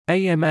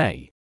AMA.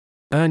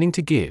 Earning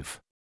to Give.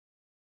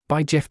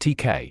 By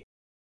jefftk.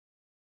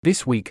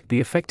 This week, the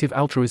Effective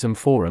Altruism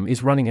Forum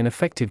is running an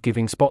effective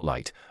giving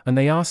spotlight, and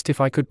they asked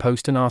if I could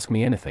post an Ask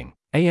Me Anything,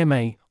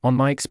 AMA, on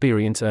my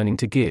experience earning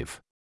to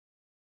give.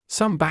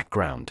 Some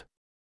background.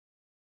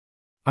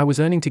 I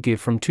was earning to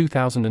give from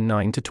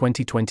 2009 to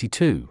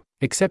 2022,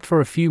 except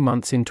for a few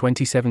months in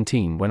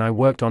 2017 when I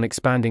worked on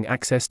expanding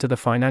access to the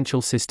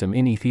financial system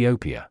in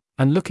Ethiopia,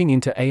 and looking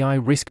into AI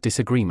risk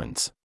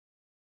disagreements.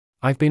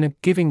 I've been a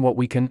Giving What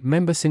We Can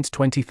member since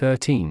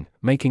 2013,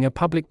 making a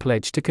public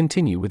pledge to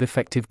continue with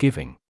effective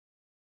giving.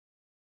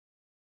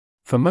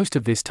 For most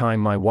of this time,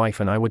 my wife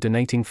and I were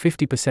donating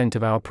 50%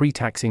 of our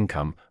pre-tax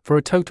income, for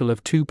a total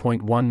of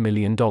 $2.1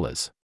 million.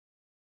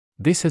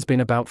 This has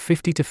been about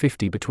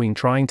 50-50 between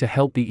trying to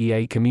help the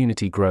EA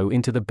community grow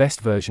into the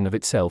best version of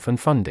itself and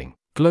funding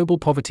global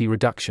poverty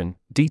reduction,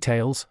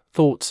 details,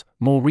 thoughts,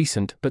 more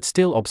recent but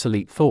still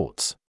obsolete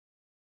thoughts.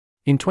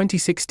 In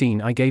 2016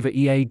 I gave a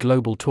EA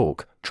Global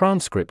talk,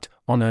 transcript,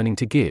 on earning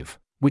to give,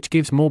 which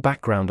gives more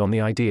background on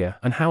the idea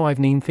and how I've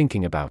been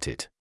thinking about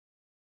it.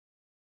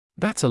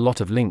 That's a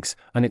lot of links,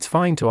 and it's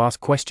fine to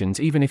ask questions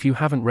even if you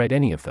haven't read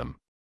any of them.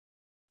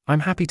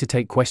 I'm happy to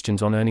take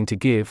questions on earning to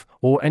give,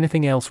 or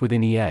anything else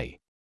within EA.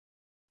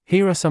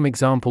 Here are some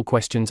example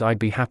questions I'd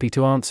be happy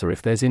to answer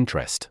if there's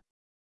interest.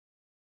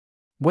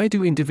 Where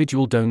do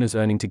individual donors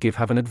earning to give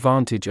have an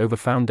advantage over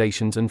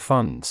foundations and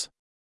funds?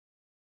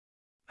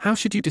 How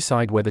should you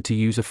decide whether to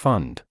use a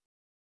fund?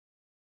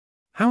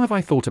 How have I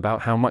thought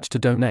about how much to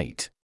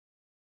donate?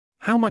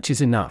 How much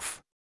is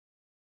enough?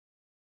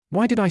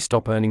 Why did I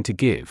stop earning to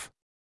give?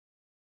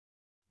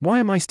 Why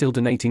am I still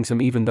donating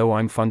some even though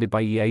I'm funded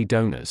by EA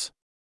donors?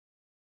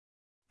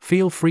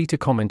 Feel free to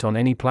comment on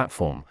any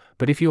platform,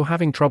 but if you're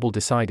having trouble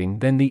deciding,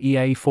 then the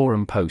EA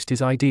forum post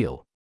is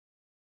ideal.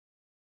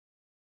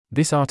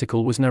 This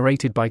article was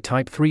narrated by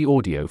Type 3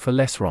 Audio for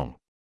Less Wrong.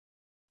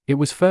 It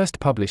was first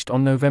published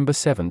on November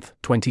 7,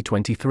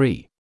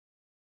 2023.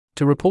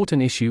 To report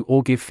an issue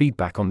or give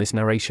feedback on this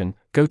narration,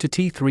 go to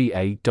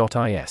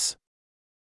t3a.is.